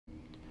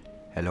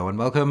Hello and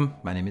welcome,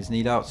 my name is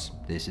Nilaus.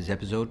 This is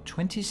episode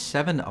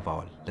 27 of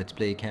our Let's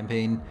Play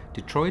campaign,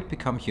 Detroit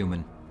Become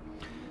Human.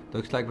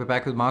 Looks like we're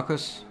back with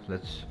Marcus.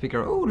 Let's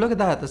figure out, oh look at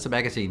that, that's a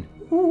magazine.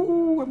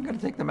 Ooh, I'm gonna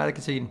take the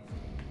magazine.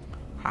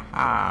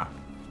 Haha.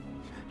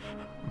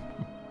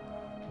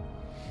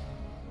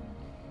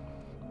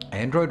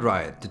 Android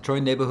riot,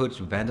 Detroit neighborhoods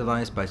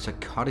vandalized by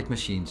psychotic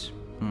machines.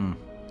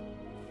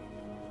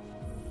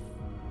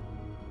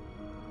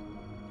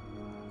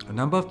 A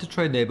number of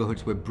Detroit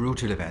neighborhoods were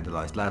brutally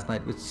vandalized last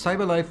night, with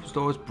CyberLife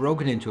stores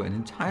broken into and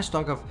entire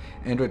stock of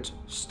androids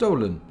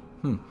stolen.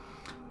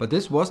 But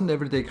this wasn't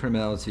everyday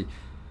criminality.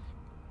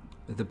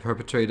 The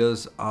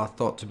perpetrators are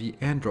thought to be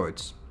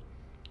androids.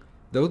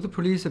 Though the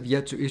police have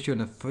yet to issue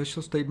an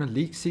official statement,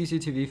 leaked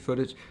CCTV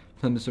footage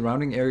from the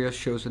surrounding area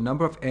shows a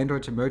number of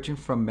androids emerging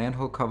from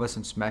manhole covers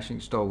and smashing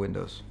store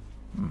windows.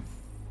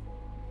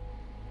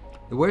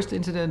 The worst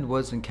incident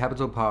was in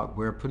Capitol Park,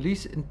 where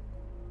police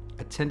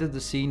attended the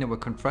scene and were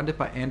confronted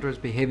by androids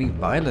behaving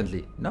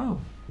violently.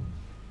 No.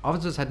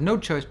 Officers had no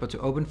choice but to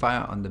open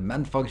fire on the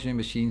malfunctioning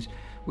machines,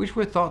 which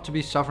were thought to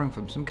be suffering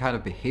from some kind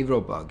of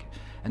behavioral bug.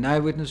 An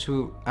eyewitness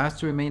who asked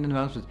to remain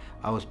anonymous said,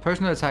 "I was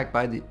personally attacked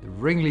by the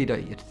ringleader.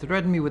 It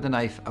threatened me with a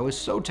knife. I was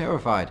so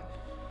terrified."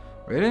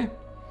 Really?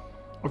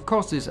 Of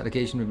course, this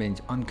allegation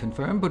remains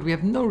unconfirmed, but we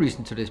have no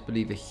reason to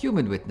disbelieve a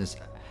human witness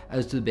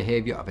as to the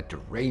behavior of a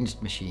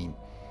deranged machine.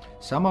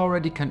 Some are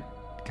already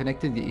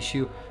connecting the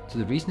issue to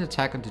the recent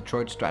attack on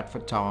Detroit's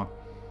Stratford Tower,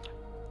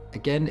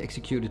 again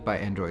executed by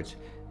androids.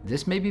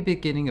 This may be the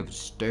beginning of a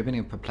disturbing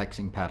and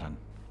perplexing pattern.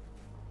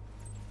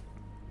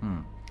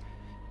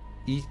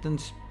 Eastern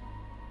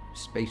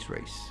space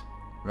race.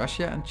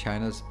 Russia and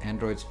China's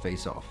androids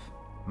face off.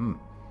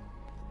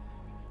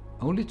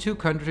 Only two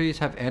countries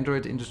have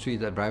android industries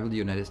that rival the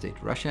United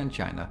States, Russia and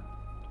China.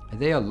 And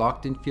they are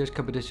locked in fierce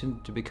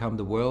competition to become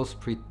the world's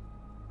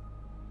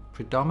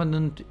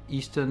predominant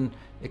Eastern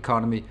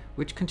economy,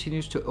 which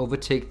continues to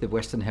overtake the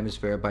Western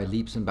Hemisphere by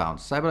leaps and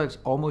bounds. CyberLife's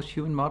almost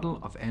human model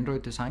of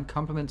android design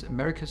complements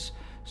America's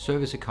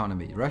service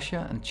economy.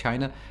 Russia and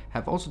China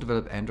have also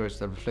developed androids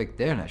that reflect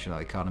their national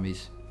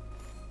economies.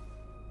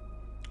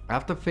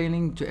 After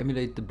failing to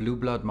emulate the blue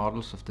blood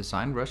models of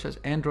design, Russia's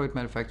android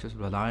manufacturers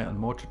rely on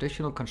more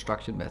traditional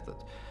construction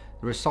methods.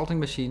 The resulting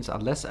machines are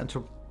less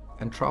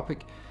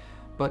anthropic,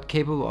 but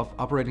capable of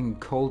operating in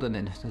cold and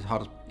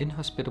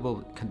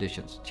inhospitable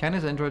conditions.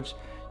 China's androids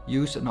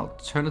use an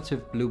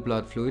alternative blue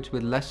blood fluids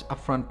with less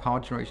upfront power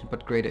generation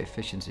but greater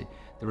efficiency.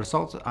 The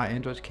results are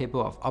androids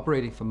capable of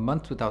operating for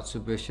months without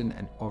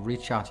supervision or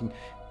recharging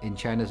in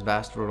China's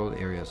vast rural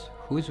areas.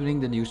 Who is winning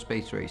the new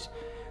space race?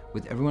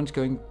 With everyone's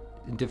going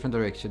in different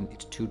direction,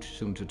 it's too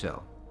soon to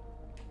tell.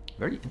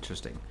 Very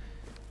interesting.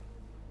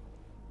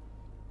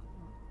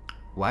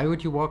 Why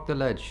would you walk the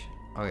ledge?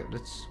 Okay,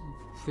 let's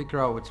figure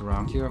out what's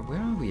around here. Where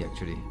are we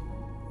actually?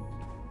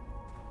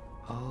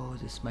 Oh,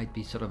 this might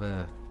be sort of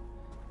a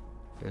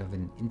bit of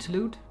an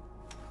interlude.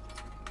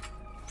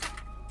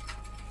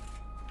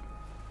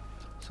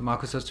 So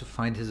Marcus has to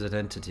find his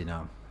identity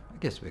now. I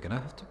guess we're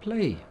gonna have to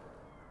play.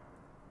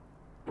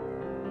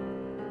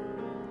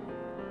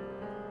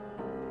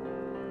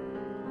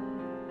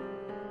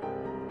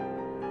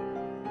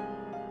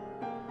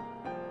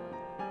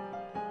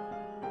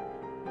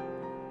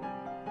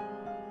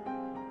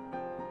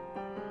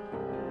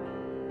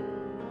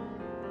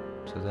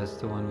 So that's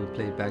the one we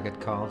played back at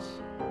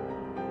Carl's.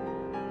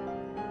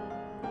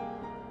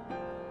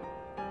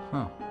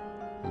 Huh.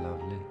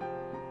 Lovely.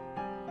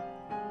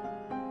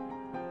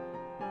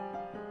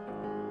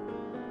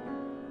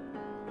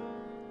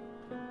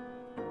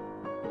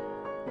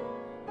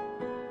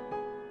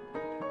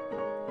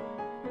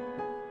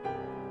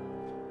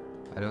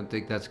 I don't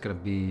think that's gonna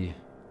be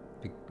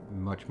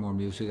much more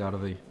music out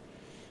of it.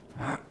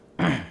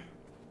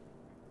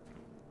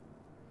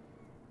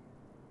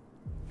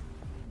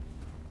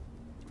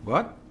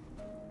 What?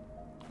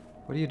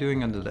 What are you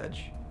doing on the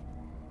ledge?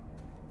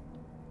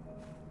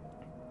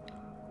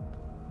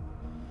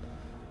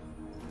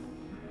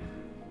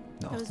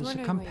 The officer's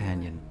a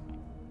companion.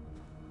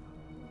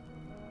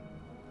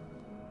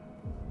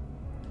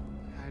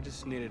 I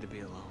just needed to be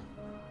alone.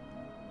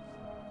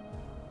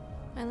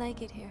 I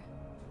like it here.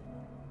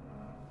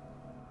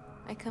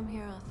 I come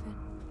here often.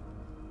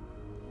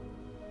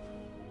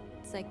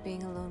 It's like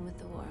being alone with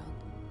the world.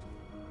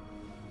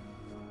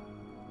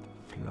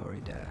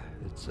 Florida.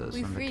 It's us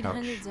We've on the freed couch.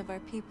 hundreds of our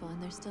people,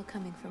 and they're still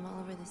coming from all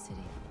over the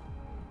city.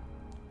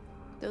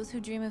 Those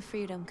who dream of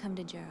freedom come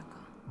to Jericho.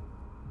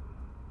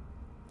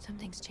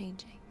 Something's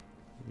changing.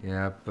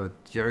 Yeah,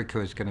 but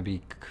Jericho is gonna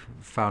be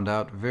found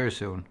out very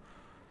soon.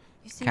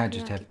 You seem Can't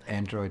just have preoccupied.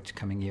 androids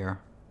coming here.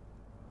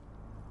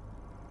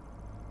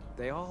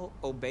 They all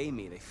obey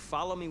me. They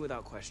follow me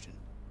without question.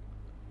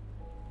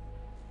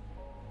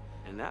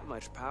 And that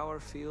much power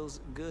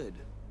feels good.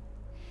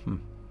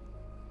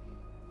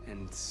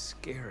 And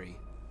scary.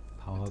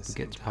 Power at the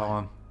begets same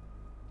power. time.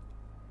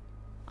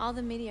 All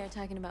the media are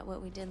talking about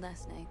what we did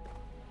last night.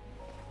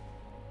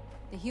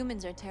 The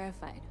humans are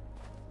terrified.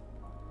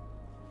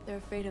 They're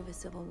afraid of a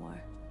civil war.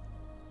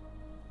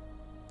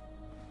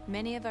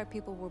 Many of our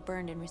people were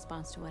burned in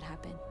response to what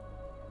happened.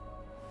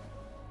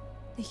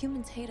 The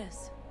humans hate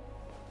us.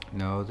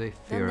 No, they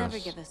fear They'll us.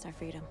 never give us our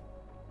freedom.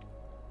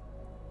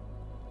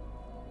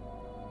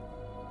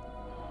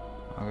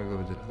 I'm gonna go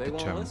with If they the won't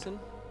determined. listen,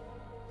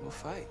 we'll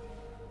fight.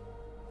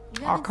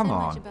 You Oh, haven't come said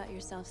on. much about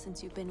yourself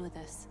since you've been with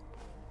us.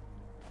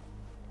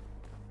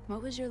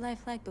 What was your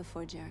life like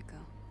before Jericho?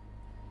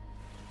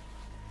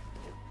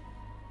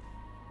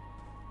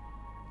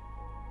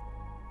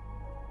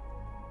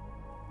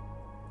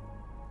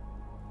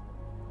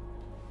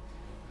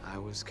 I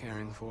was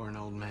caring for an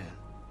old man.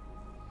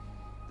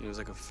 He was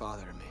like a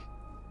father to me.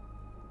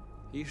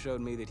 He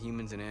showed me that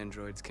humans and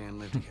androids can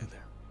live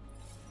together.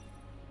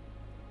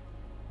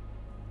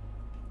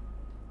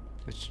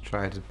 Let's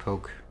try to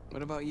poke.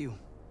 What about you?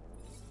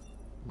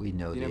 We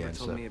know You the never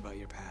answer. told me about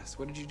your past.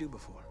 What did you do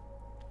before?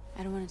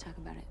 I don't want to talk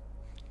about it.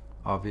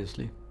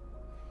 Obviously.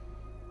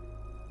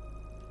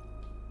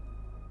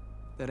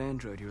 That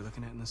android you were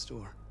looking at in the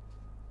store.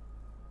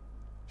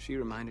 She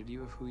reminded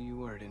you of who you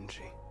were, didn't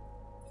she?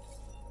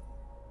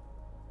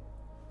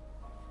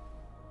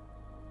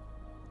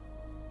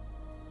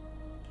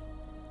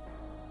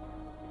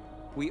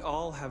 We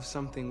all have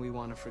something we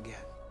want to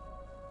forget.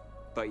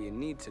 But you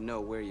need to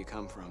know where you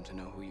come from to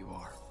know who you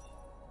are.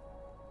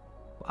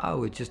 Wow,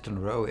 we're just in a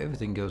row.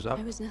 Everything goes up.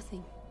 I was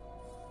nothing.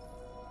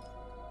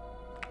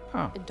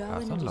 Oh, A doll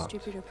path in a unlocked.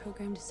 distributor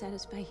program to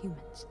satisfy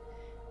humans.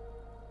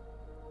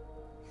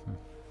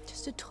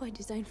 Just a toy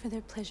designed for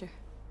their pleasure.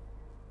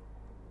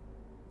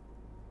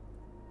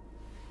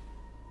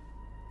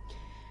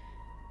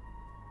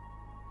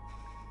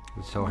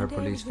 We saw her One day I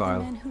police was with a file.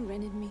 man who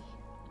rented me.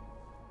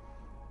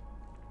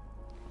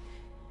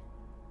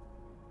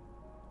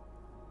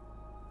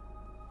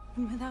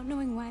 And without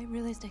knowing why, I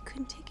realized I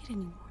couldn't take it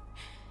anymore.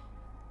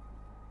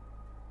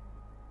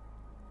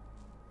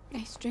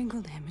 I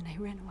strangled him and I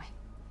ran away.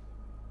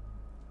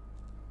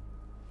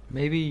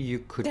 Maybe you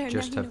could There, now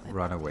just you have know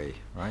run away,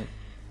 right?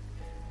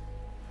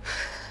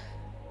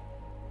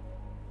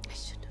 I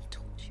shouldn't have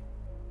told you.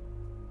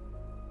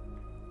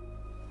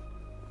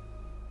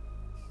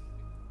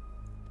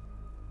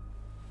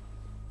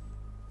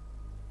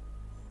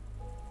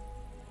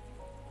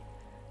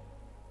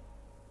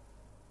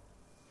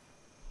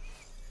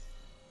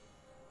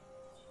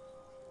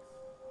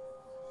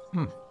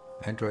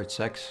 Android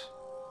sex.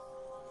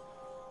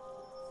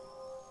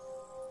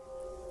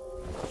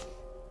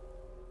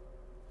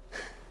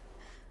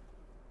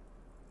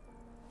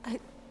 I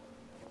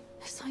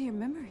saw your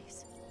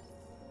memories.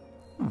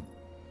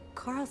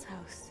 Carl's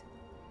house.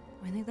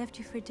 When they left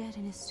you for dead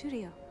in his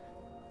studio.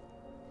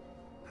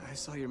 I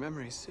saw your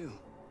memories too.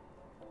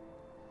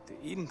 The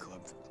Eden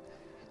Club.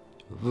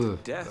 Ugh.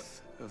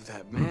 Death of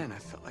that man. I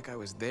felt like I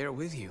was there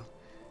with you.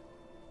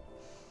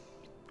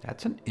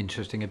 That's an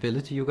interesting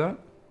ability you got.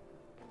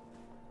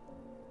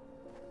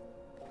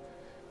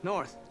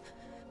 North.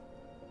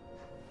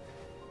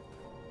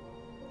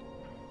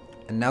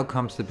 And now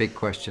comes the big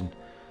question.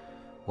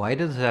 Why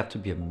does it have to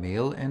be a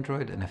male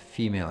android and a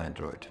female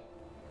android?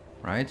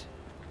 Right?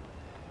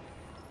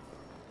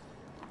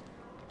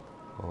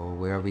 Oh,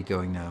 where are we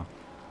going now?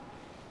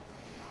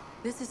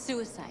 This is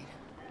suicide.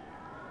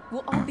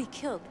 We'll all be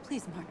killed.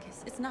 Please,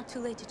 Marcus. It's not too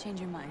late to change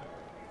your mind.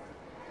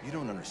 You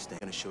don't understand.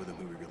 I'm gonna show them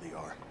who we really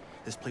are.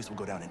 This place will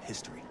go down in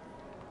history.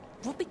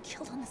 We'll be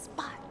killed on the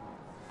spot.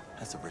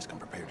 That's a risk I'm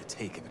prepared to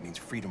take if it means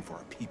freedom for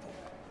our people.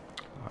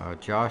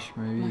 Josh,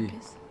 maybe?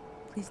 Marcus,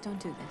 please don't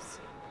do this.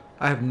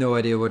 I have no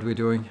idea what we're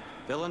doing.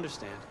 They'll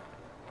understand.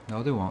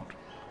 No, they won't.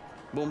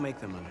 We'll make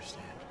them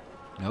understand.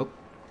 Nope.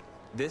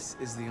 This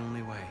is the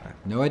only way. I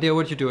have no idea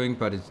what you're doing,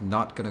 but it's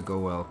not gonna go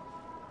well.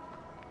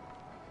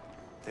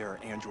 There are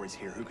androids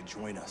here who could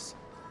join us.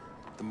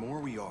 The more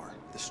we are,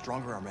 the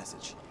stronger our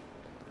message.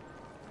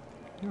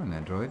 You're an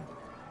android.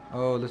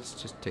 Oh, let's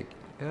just take...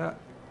 Yeah.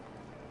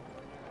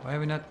 Why are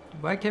we not...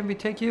 Why can't we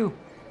take you?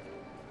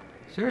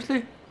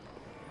 Seriously?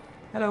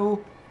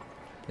 Hello.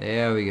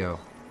 There we go.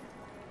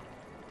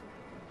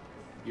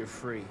 You're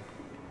free.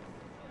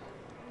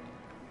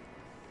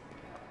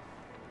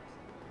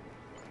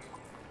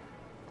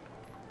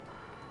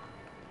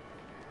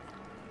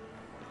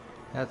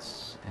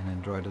 That's an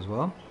android as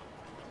well.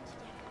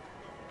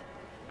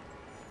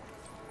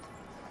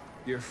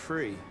 You're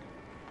free.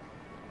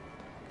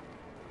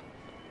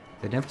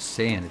 They never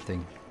say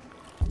anything.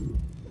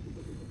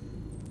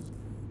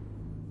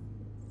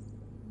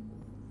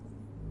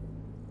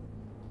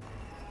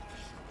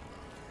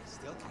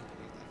 Still can't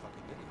believe that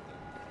fucking video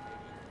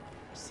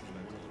thing. See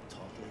my little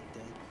talk like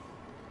that?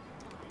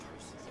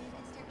 So you've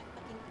been staring at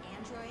fucking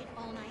Android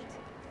all night?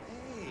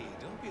 Hey,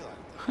 don't be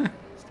like that.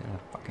 Still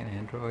a fucking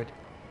android.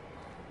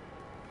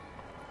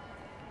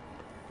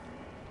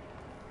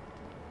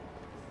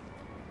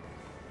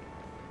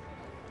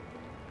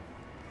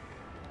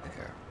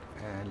 There.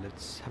 And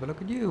let's have a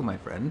look at you, my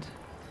friend.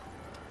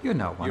 You're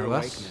not one You're of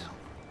awake us. now.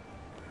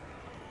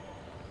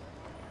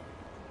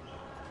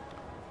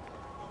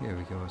 Here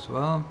we go as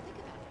well.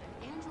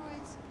 Think about it.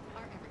 Androids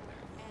are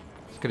everywhere.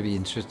 And It's gonna be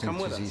interesting Come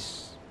to with see.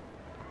 us.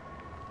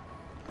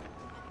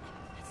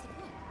 that's the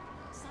point.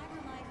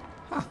 Cyber life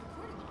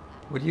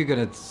What are you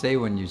gonna say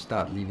when you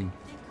start leaving?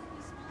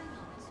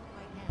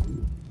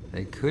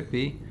 They could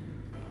be.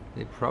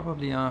 They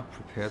probably are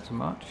prepared too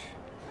much.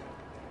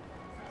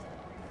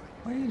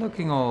 Why are you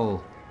looking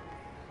all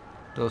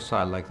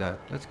docile like that?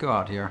 Let's go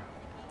out here.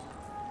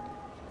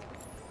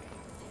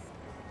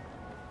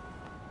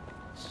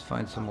 Let's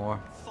find some more.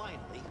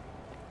 Finally.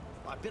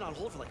 I've been on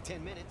hold for like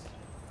 10 minutes.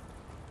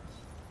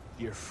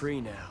 You're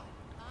free now.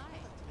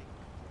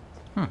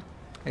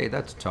 Hey,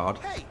 that's Todd.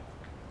 Hey!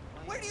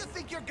 Where do you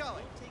think you're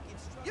going?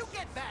 You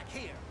get back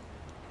here!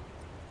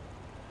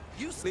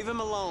 Leave him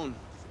alone.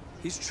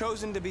 He's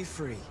chosen to be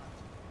free.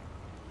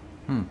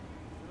 I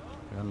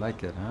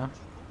like it, huh?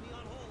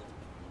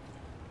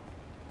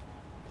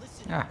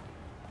 Ah,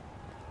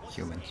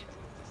 humans.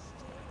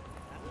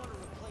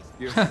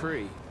 You're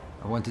free.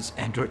 I want this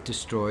android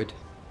destroyed.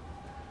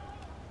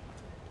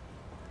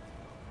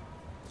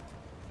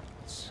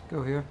 Let's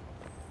go here.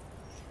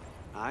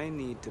 I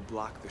need to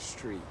block the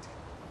street.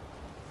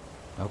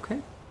 Okay.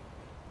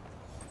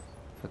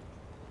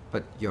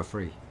 But you're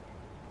free.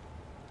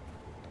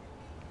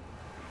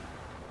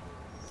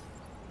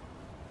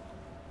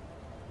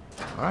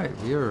 Alright,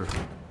 we're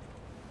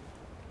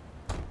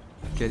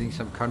getting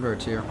some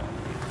converts here.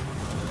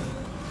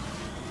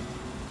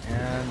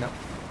 And no,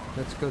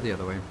 let's go the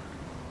other way.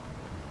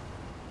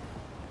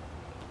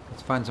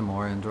 Let's find some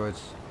more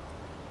androids.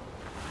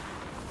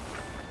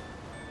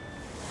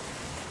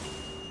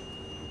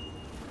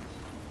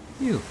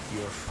 You're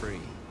free.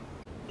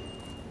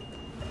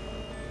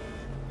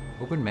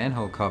 Open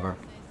manhole cover.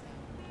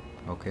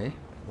 Okay,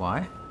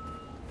 why?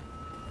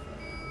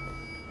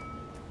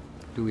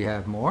 Do we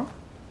have more?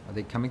 Are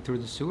they coming through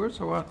the sewers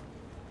or what?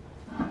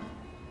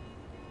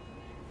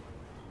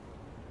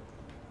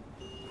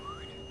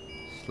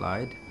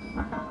 Slide.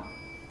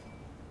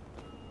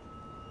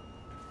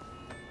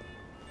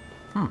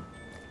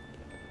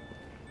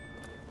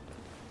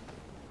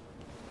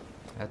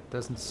 That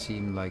doesn't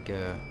seem like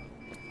a...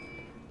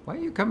 Why are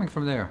you coming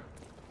from there?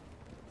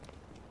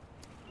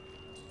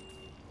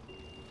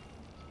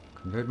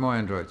 Convert more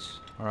androids.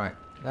 Alright,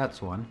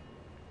 that's one.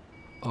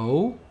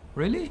 Oh,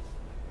 really?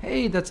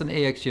 Hey, that's an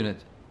AX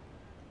unit.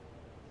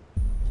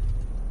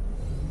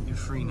 You're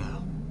free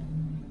now.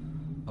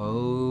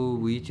 Oh,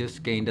 we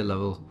just gained a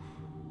level.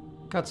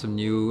 Got some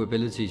new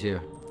abilities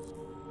here.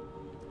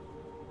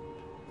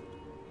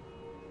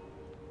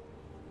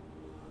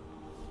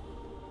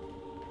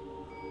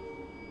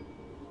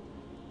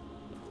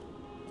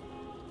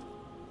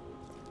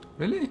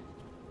 Really?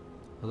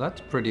 Well,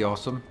 that's pretty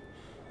awesome.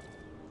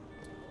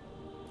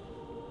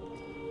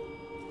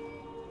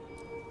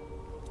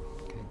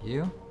 Okay,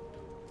 you.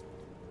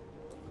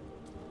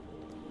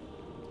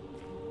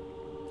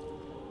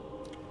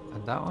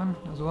 And that one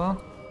as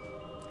well.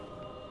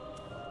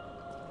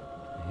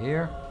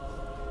 Here.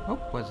 Oh,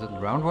 was it the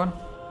round one?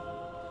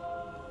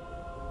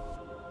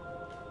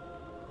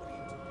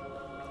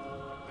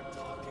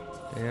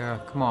 There,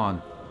 come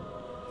on.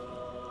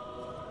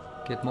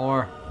 Get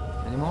more.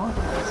 Any more?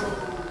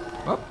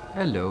 Oh,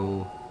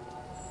 hello.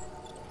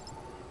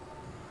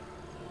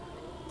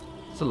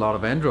 It's a lot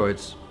of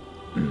androids.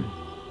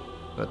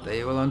 But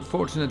they will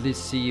unfortunately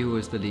see who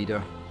is the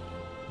leader.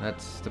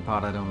 That's the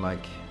part I don't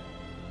like.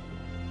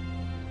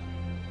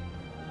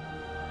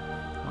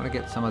 I want to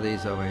get some of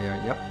these over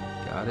here. Yep,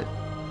 got it.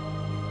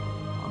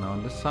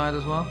 On this side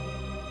as well.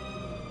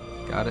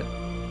 Got it.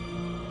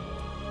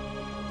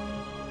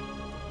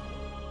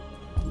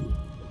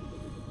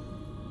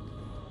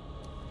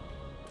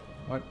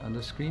 What, on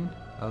the screen?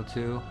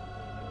 L2.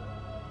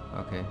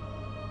 Okay.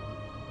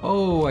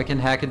 Oh, I can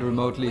hack it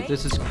remotely.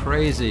 This is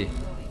crazy.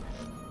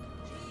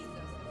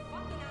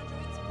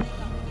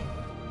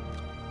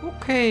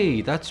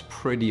 Okay, that's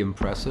pretty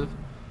impressive.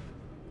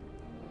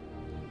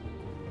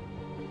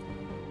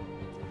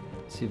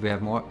 Let's see if we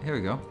have more. Here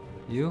we go.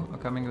 You are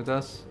coming with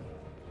us.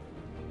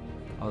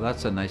 Oh,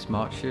 that's a nice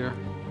march here.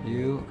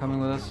 You coming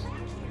with us?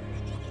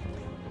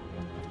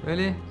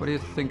 Really? What do you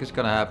think is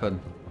gonna happen?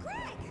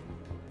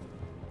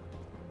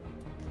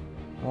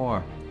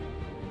 More.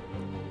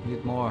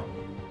 Need more.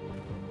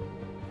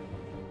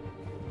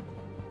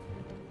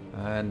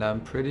 And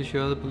I'm pretty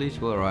sure the police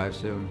will arrive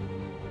soon.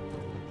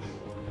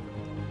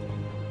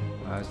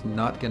 It's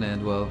not gonna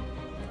end well.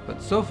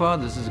 But so far,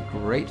 this is a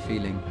great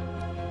feeling.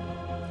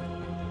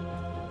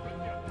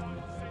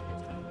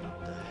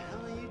 What the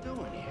hell are you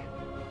doing here?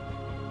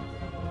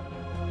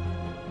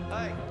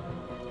 Hey!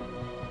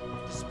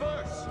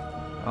 Disperse!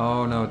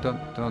 Oh no, don't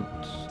do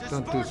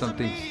Disperse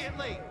something.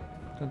 immediately!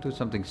 Don't do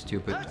something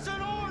stupid. That's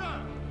an order!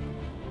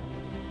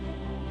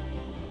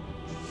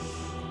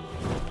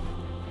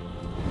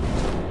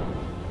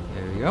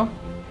 There we go.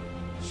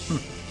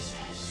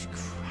 Jesus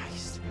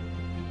Christ.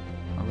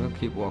 I will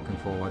keep walking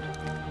forward.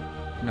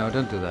 No,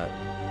 don't do that.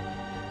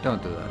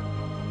 Don't do that.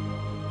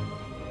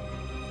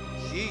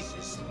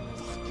 Jesus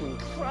fucking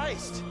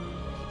Christ!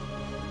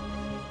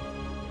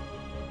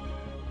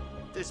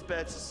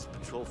 Dispatch, this is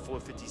Patrol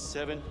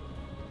 457.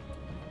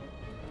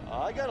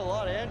 I got a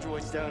lot of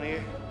androids down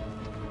here.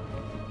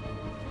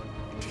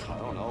 I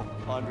don't know,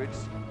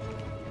 hundreds,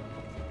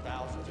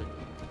 thousands.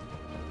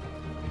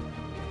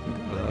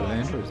 A lot of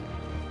androids.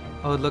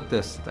 Oh, look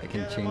this. I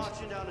can change.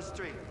 Marching down the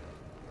street.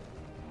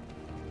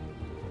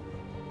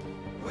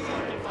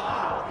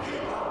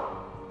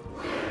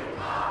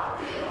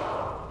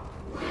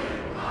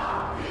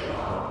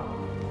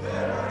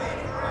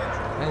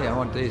 Hey, I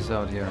want these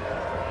out here.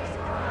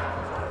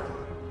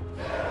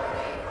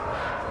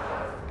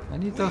 I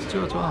need those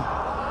two as well.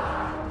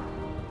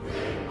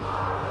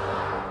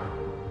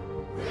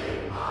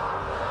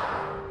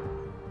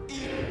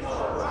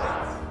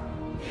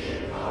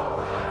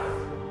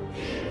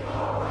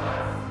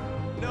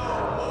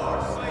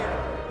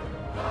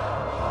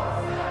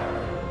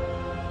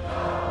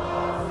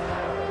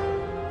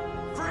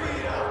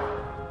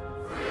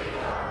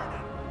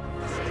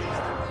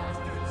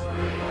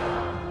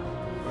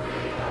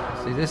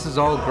 See, this is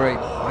all great.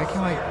 Why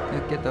can't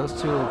I get those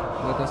two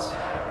with us?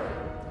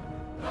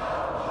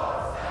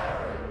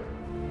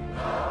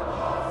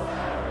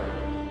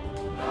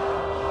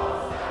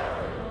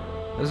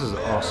 This is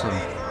awesome.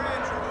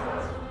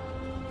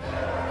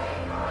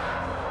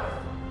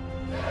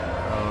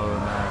 Oh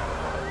no.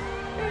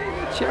 Hey,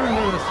 they're cheering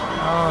with us.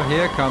 Oh,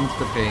 here comes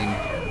the ping.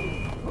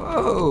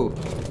 Whoa.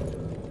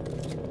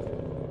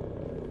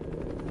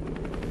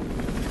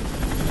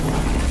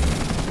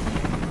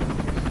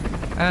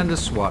 And the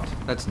SWAT.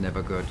 That's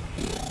never good.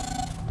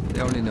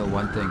 They only know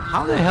one thing.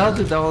 How the hell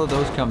did all of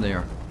those come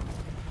there?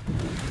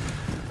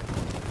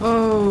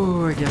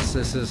 Oh, I guess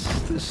this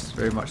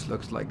very much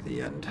looks like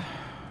the end.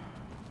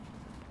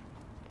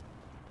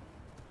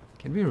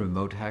 Can we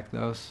remote hack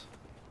those?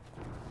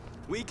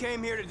 We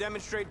came here to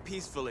demonstrate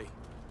peacefully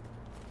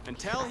and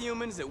tell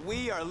humans that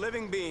we are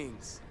living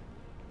beings.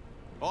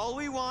 All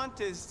we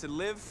want is to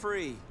live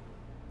free.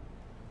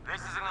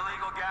 This is an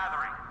illegal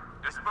gathering.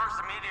 Disperse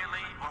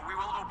immediately or we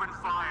will open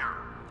fire.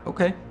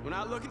 Okay. We're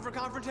not looking for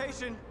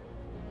confrontation.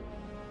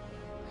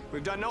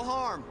 We've done no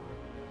harm.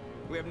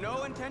 We have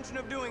no intention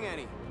of doing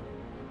any.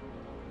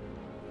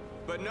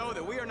 But know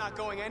that we are not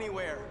going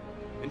anywhere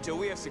until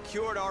we have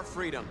secured our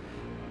freedom.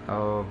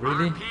 Oh, I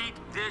really? repeat,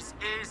 this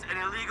is an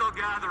illegal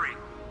gathering.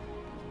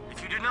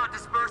 If you do not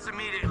disperse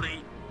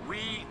immediately,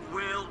 we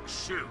will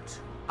shoot.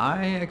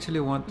 I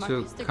actually want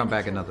Marcus, to they're come gonna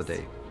back kill another us.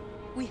 day.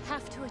 We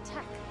have to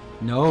attack.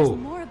 There's No.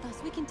 more of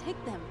us. We can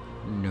take them.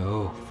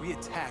 No. If we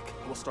attack,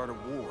 we'll start a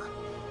war.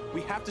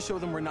 We have to show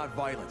them we're not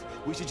violent.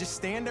 We should just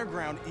stand our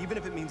ground, even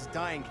if it means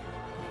dying here.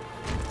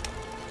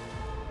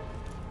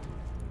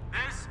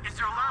 This is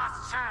your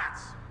last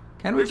chance.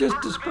 Can we just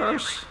Disperse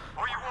disperse? immediately,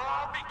 or you will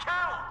all be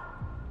killed.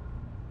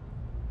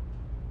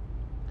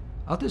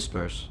 I'll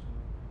disperse.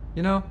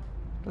 You know,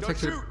 that's Don't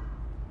actually shoot!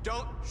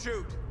 Don't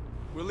shoot!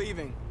 We're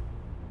leaving.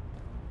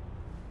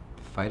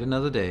 fight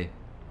another day.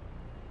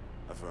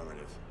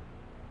 Affirmative.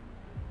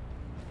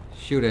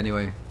 Shoot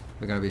anyway.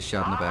 We're gonna be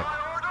shot in the back. My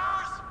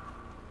orders?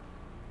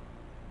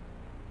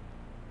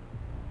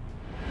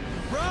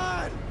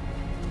 Run!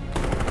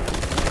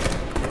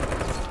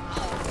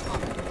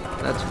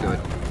 That's good.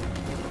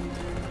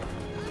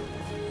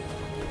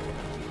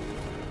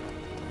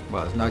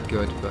 Well, it's not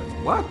good, but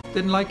what?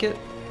 Didn't like it?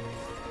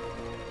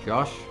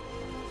 Josh?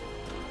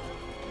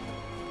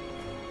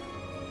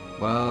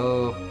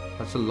 Well,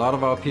 that's a lot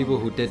of our people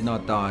who did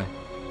not die.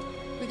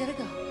 We gotta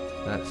go.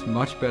 That's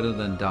much better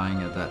than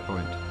dying at that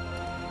point.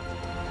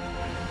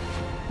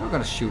 They're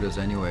gonna shoot us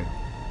anyway.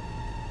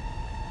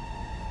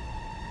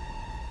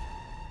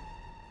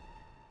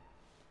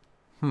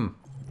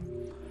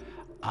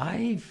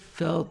 I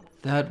felt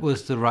that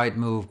was the right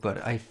move,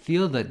 but I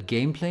feel that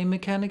gameplay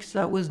mechanics,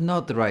 that was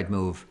not the right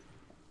move.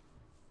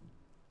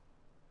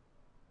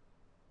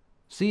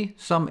 See,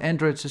 some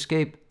androids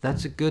escape.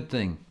 That's a good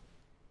thing.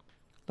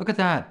 Look at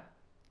that.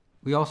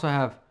 We also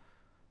have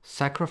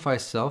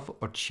sacrifice self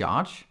or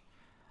charge.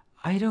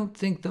 I don't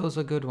think those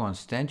are good ones.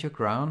 Stand your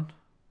ground.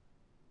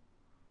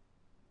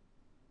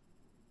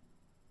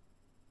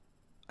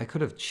 I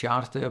could have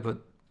charged there, but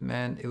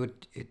man,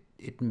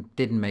 it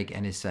didn't make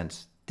any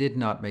sense. Did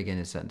not make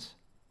any sense.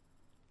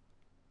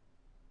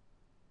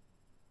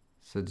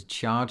 So the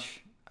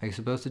charge, I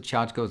suppose the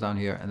charge goes down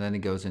here and then it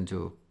goes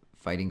into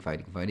fighting,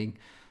 fighting, fighting.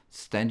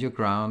 Stand your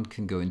ground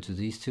can go into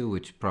these two,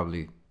 which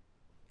probably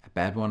a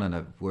bad one and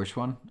a worse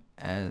one.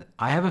 And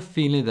I have a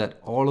feeling that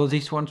all of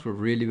these ones were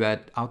really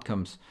bad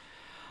outcomes.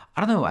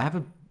 I don't know. I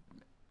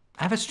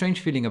have a strange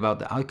feeling about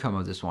the outcome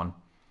of this one,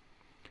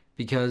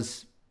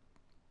 because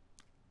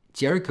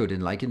Jericho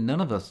didn't like it.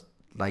 None of us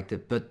liked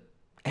it, but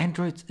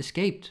androids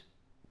escaped.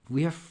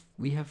 We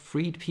have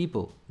freed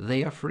people.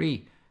 They are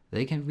free.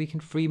 We can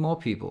free more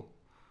people.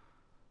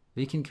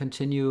 We can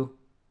continue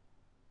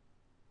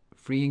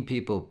freeing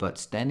people, but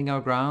standing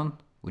our ground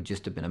would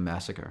just have been a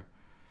massacre.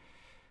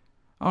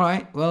 All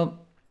right, well,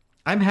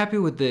 I'm happy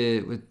with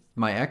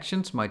my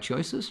actions, my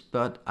choices,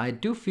 but I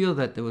do feel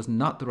that it was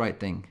not the right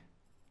thing.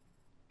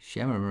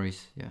 Share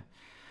memories, yeah.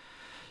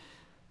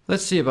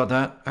 Let's see about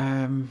that.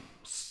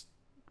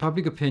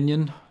 Public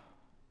opinion.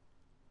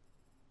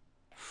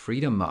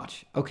 Freedom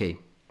March. Okay.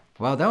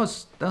 Well, that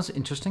was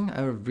interesting.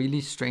 I have a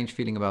really strange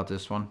feeling about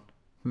this one.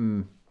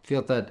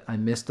 feel that I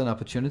missed an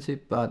opportunity,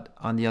 but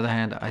on the other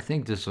hand, I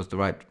think this was the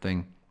right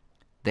thing.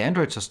 The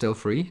androids are still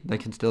free. They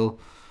can still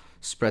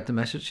spread the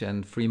message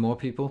and free more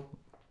people.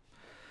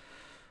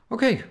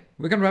 Okay,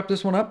 we're gonna wrap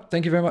this one up.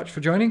 Thank you very much for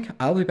joining.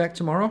 I'll be back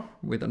tomorrow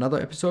with another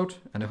episode,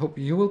 and I hope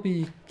you will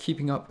be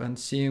keeping up and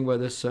seeing where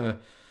this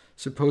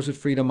supposed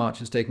freedom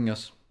march is taking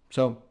us.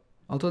 So,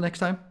 until next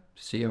time,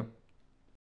 see you.